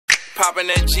popping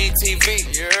that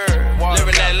GTV. Yeah,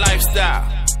 living that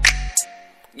lifestyle.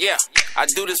 Yeah, I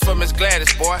do this for Miss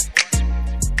Gladys, boy.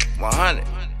 100.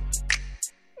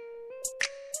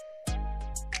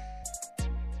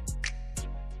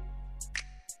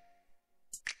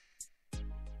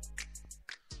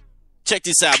 Check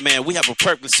this out, man. We have a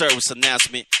perfect service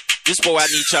announcement. This is what I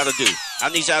need y'all to do. I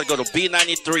need y'all to go to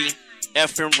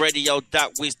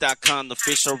B93FMradio.wix.com, the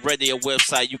official radio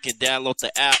website. You can download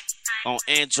the app on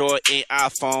Android and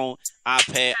iPhone,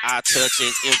 iPad, iTouch,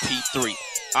 and MP3.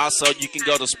 Also, you can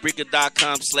go to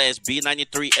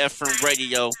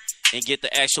Spreaker.com/B93FMradio and get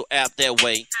the actual app that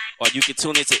way. Or you can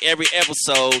tune into every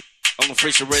episode on the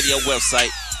official radio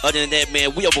website. Other than that,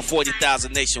 man, we over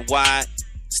 40,000 nationwide.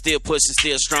 Still pushing,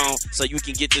 still strong, so you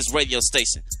can get this radio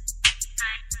station.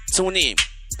 Tune in.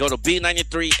 Go to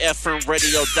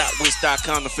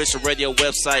B93FMradio.wix.com, the official radio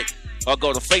website, or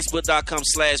go to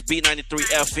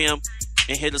Facebook.com/B93FM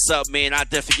and hit us up, man. I'll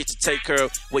definitely get you take care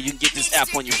of where you can get this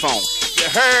app on your phone. You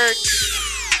heard?